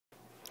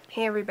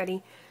Hey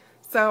everybody.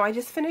 So I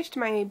just finished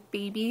my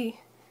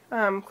baby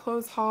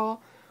clothes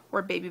haul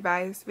or baby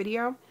buys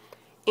video,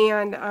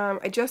 and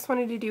I just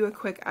wanted to do a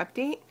quick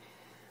update.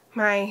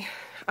 My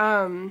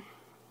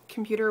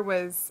computer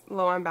was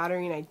low on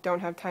battery and I don't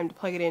have time to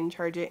plug it in,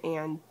 charge it,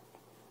 and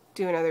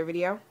do another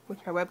video with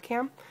my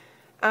webcam.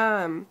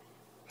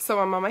 So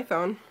I'm on my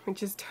phone,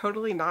 which is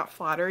totally not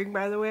flattering,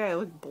 by the way. I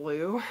look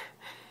blue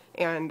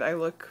and I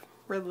look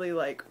really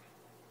like,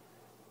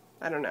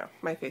 I don't know,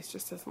 my face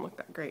just doesn't look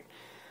that great.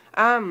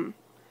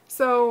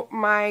 So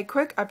my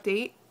quick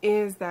update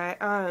is that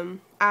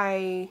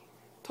I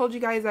told you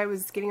guys I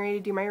was getting ready to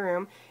do my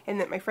room and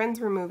that my friends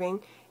were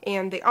moving,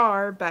 and they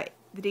are, but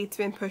the date's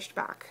been pushed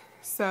back.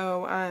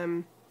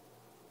 So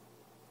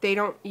they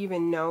don't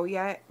even know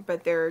yet,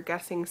 but they're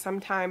guessing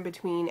sometime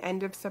between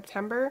end of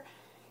September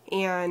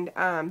and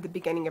the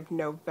beginning of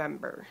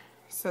November.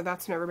 So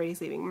that's when everybody's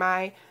leaving.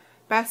 My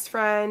best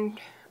friend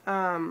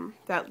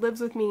that lives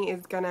with me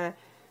is gonna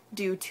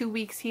do 2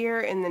 weeks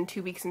here and then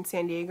 2 weeks in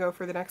San Diego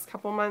for the next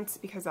couple months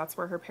because that's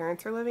where her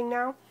parents are living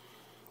now.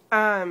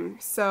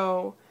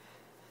 So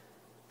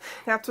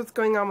that's what's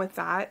going on with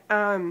that.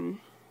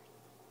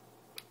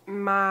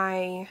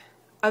 My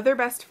other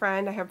best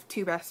friend, I have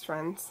two best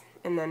friends,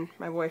 and then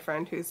my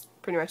boyfriend, who's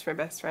pretty much my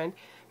best friend.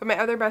 But my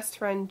other best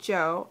friend,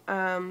 Joe,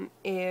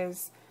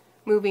 is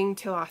moving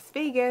to Las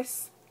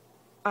Vegas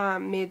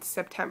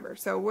mid-September.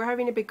 So we're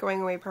having a big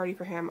going away party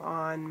for him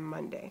on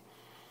Monday.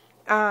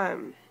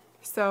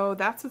 So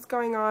that's what's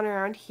going on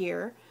around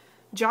here.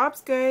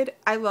 Job's good.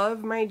 I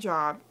love my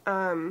job.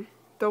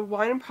 The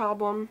one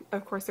problem,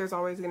 of course there's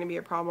always going to be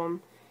a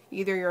problem.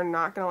 Either you're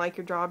not going to like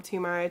your job too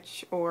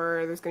much,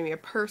 or there's going to be a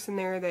person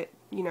there that,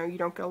 you know, you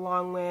don't get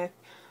along with,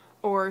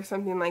 or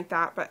something like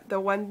that. But the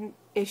one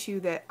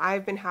issue that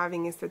I've been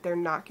having is that they're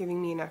not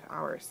giving me enough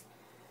hours.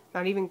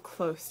 Not even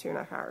close to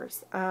enough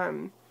hours.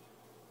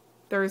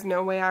 There is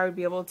no way I would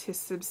be able to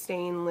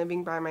sustain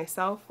living by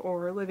myself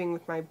or living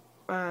with my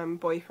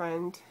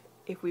boyfriend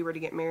if we were to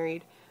get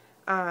married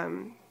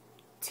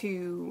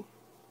to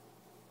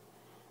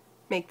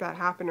make that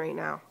happen right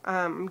now.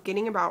 I'm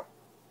getting about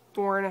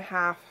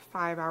 4.5,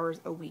 5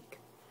 hours a week.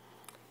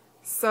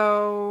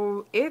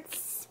 So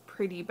it's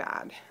pretty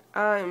bad.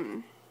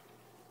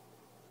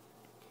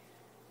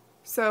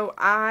 So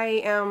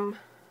I am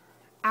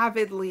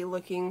avidly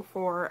looking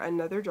for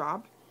another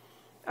job,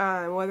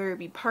 whether it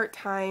be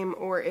part-time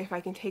or if I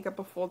can take up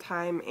a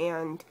full-time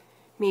and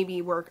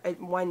maybe work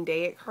one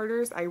day at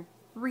Carter's. I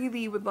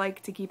really would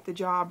like to keep the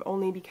job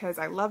only because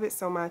I love it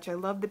so much. I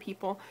love the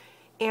people,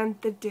 and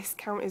the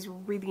discount is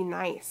really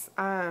nice.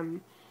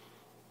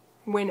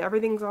 When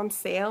everything's on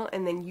sale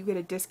and then you get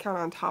a discount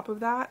on top of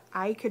that,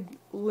 I could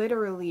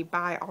literally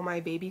buy all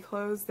my baby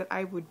clothes that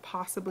I would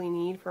possibly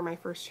need for my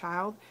first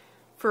child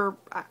for,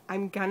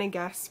 I'm gonna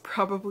guess,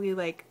 probably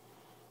like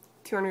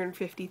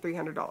 $250,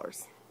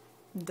 $300.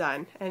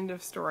 Done. End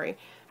of story.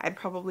 I'd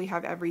probably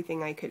have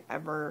everything I could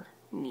ever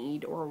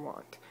need or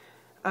want.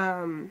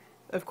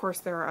 Of course,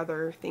 there are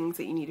other things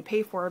that you need to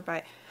pay for,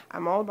 but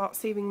I'm all about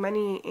saving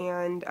money,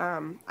 and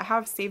I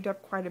have saved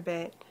up quite a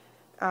bit.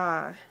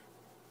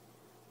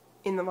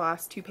 In the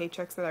last 2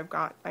 paychecks that I've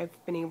got,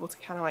 I've been able to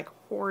kind of like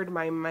hoard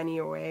my money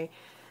away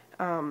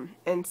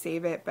and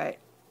save it, but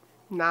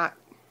not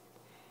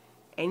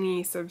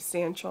any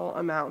substantial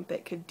amount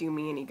that could do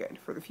me any good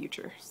for the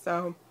future.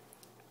 So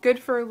good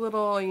for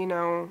little, you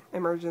know,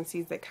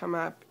 emergencies that come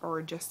up,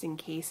 or just in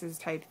cases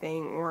type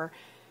thing, or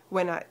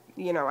when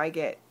I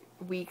get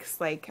weeks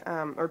like,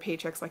 or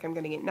paychecks like I'm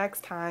going to get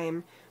next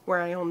time,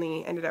 where I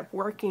only ended up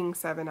working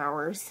 7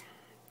 hours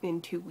in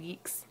 2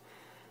 weeks,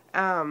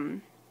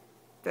 then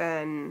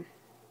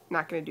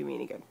not going to do me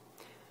any good.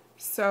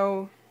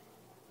 So,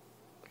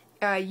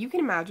 you can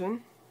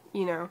imagine,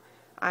 you know,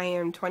 I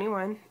am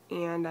 21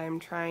 and I'm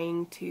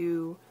trying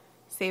to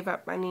save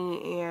up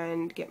money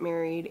and get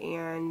married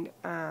and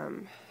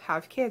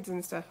have kids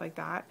and stuff like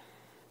that.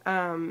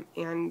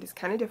 And it's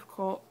kind of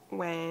difficult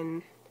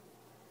when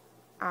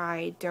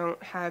I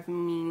don't have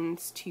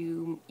means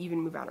to even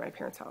move out of my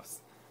parents'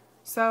 house.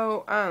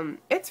 So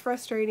it's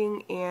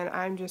frustrating, and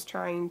I'm just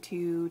trying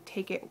to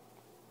take it,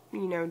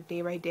 you know,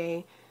 day by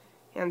day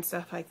and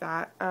stuff like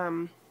that.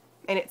 And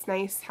it's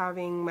nice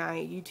having my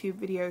YouTube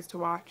videos to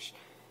watch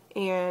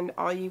and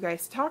all you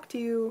guys to talk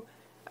to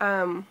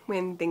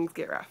when things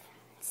get rough.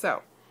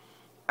 So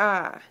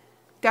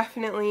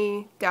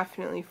definitely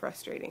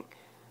frustrating.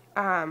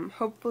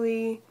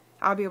 Hopefully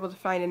I'll be able to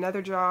find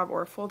another job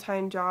or a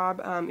full-time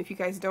job. If you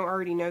guys don't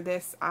already know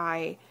this,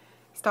 I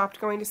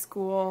stopped going to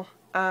school.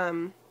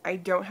 I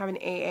don't have an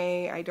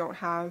AA. I don't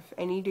have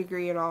any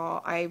degree at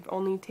all. I've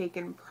only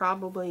taken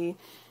probably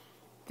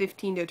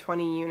 15 to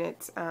 20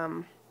 units.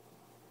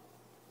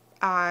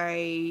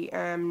 I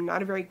am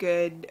not a very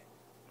good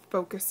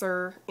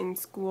focuser in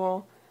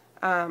school,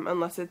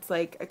 unless it's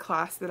like a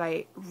class that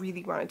I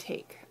really want to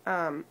take.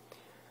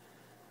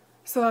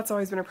 So that's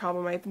always been a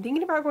problem. I've been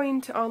thinking about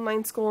going to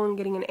online school and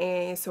getting an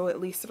AA, so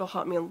at least it'll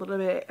help me a little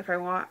bit if I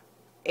want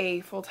a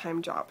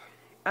full-time job.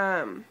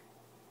 I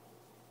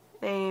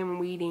am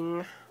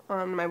waiting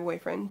on my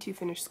boyfriend to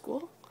finish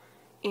school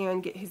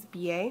and get his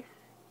BA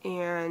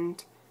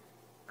and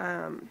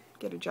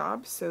get a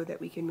job so that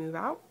we can move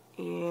out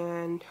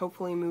and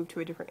hopefully move to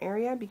a different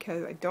area,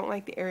 because I don't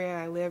like the area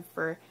I live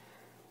for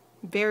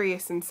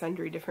various and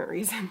sundry different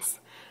reasons.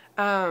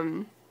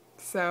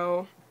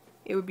 So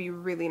it would be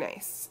really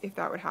nice if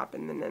that would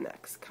happen in the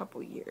next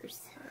couple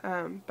years.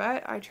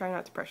 But I try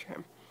not to pressure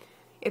him.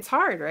 It's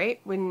hard, right?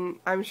 When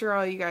I'm sure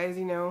all you guys,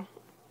 you know,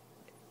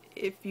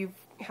 if you've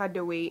had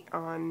to wait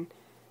on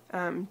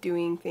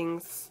doing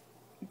things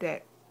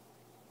that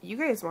you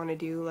guys want to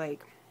do,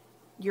 like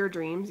your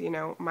dreams, you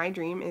know, my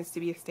dream is to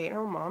be a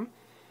stay-at-home mom,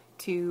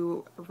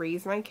 to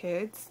raise my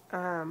kids,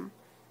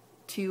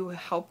 to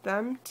help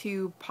them,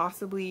 to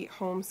possibly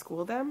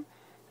homeschool them.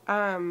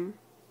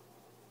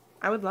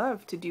 I would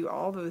love to do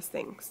all those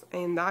things,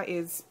 and that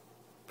is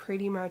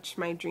pretty much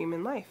my dream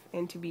in life,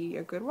 and to be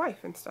a good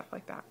wife and stuff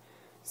like that.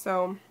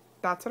 So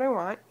that's what I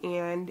want,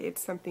 and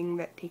it's something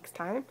that takes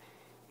time,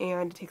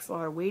 and it takes a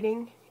lot of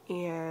waiting,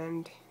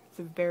 and it's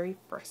very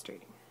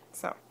frustrating.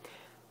 So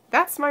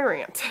that's my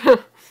rant.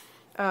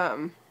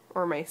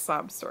 Or my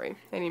sob story.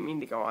 I didn't mean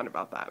to go on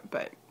about that,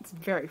 but it's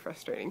very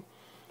frustrating.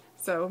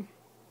 So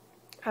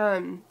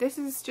this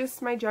is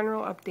just my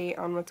general update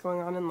on what's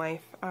going on in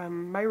life.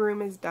 My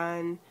room is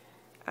done.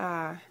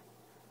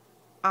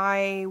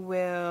 I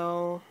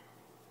will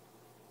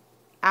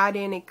add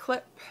in a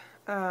clip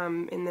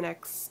in the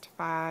next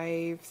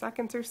 5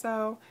 seconds or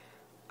so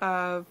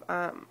of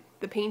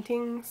the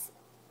paintings,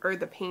 or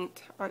the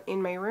paint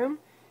in my room,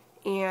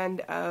 and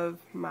of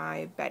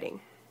my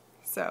bedding.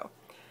 So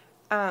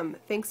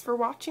thanks for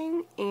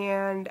watching,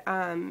 and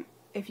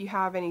if you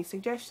have any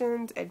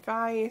suggestions,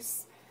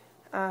 advice,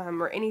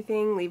 or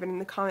anything, leave it in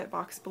the comment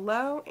box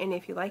below, and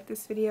if you like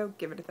this video,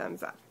 give it a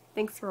thumbs up.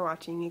 Thanks for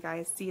watching, you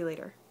guys. See you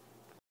later.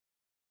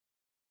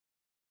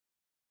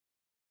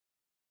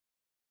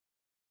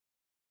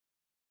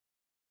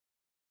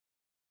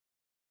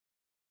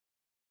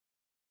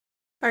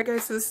 Alright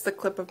guys, so this is the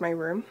clip of my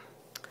room.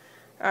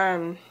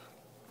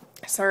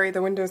 Sorry,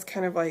 the window's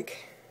kind of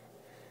like,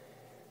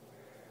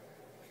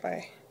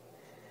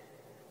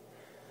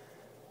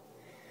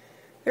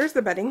 there's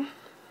the bedding.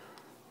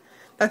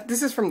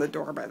 This is from the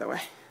door, by the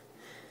way.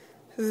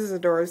 This is the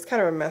door. There's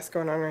kind of a mess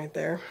going on right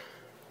there.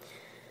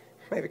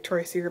 My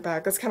Victoria's Secret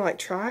bag. That's kind of like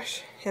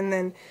trash. And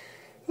then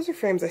those are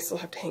frames I still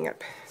have to hang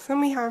up. So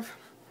then we have,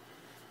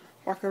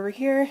 walk over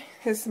here.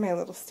 This is my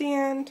little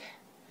stand,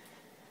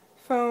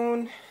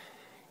 phone,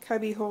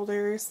 cubby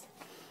holders,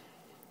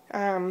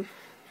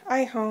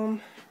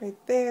 iHome right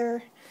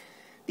there.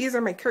 These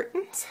are my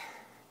curtains.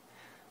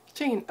 I'll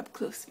show you an up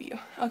close view.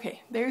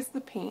 Okay, there's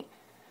the paint,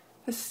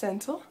 the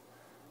stencil.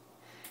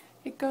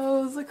 It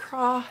goes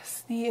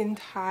across the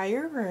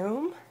entire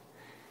room.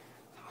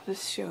 I'll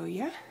just show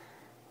you.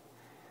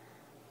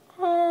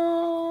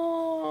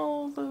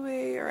 All the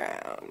way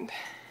around.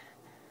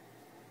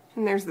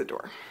 And there's the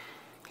door.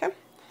 Okay.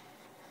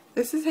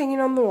 This is hanging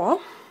on the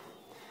wall.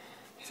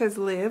 It says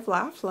live,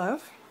 laugh,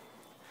 love.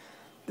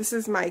 This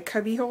is my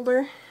cubby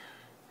holder.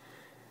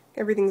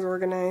 Everything's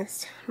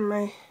organized.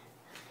 My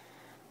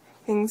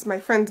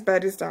friend's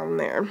bed is down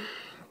there.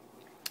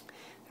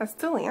 That's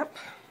the lamp.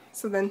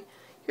 So then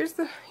here's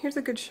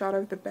a good shot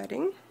of the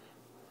bedding.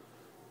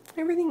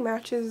 Everything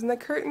matches, and the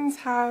curtains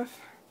have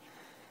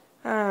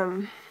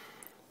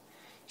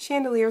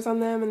chandeliers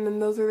on them, and then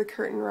those are the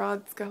curtain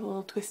rods. It's got a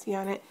little twisty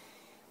on it.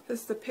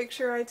 This is the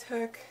picture I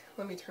took.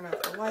 Let me turn off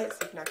the light so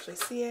you can actually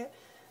see it.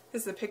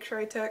 This is the picture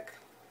I took.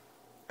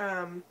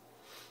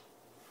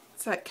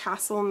 It's that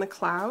castle in the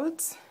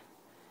clouds,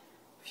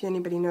 if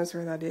anybody knows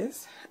where that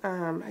is.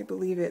 I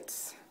believe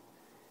it's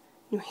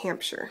New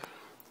Hampshire.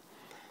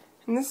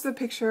 And this is a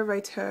picture I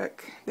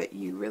took that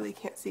you really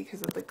can't see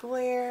because of the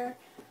glare.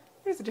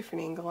 There's a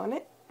different angle on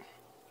it.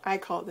 I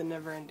call it the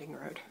never-ending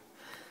road.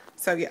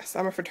 So yes,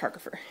 I'm a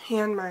photographer.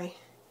 And my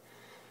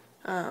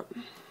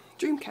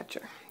dream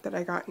catcher that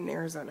I got in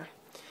Arizona.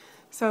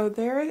 So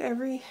there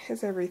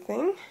is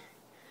everything.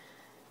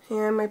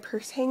 And my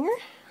purse hanger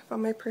with all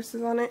my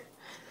purses on it.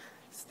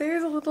 So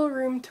there's a little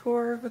room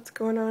tour of what's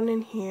going on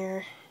in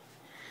here.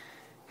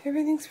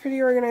 Everything's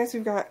pretty organized.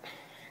 We've got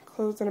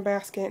clothes in a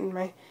basket, and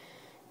my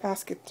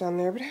basket's down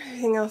there, but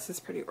everything else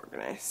is pretty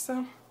organized.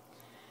 So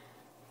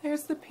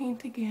there's the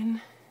paint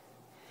again,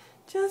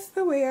 just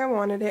the way I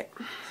wanted it.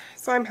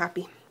 So I'm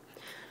happy.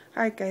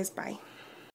 Alright guys, bye.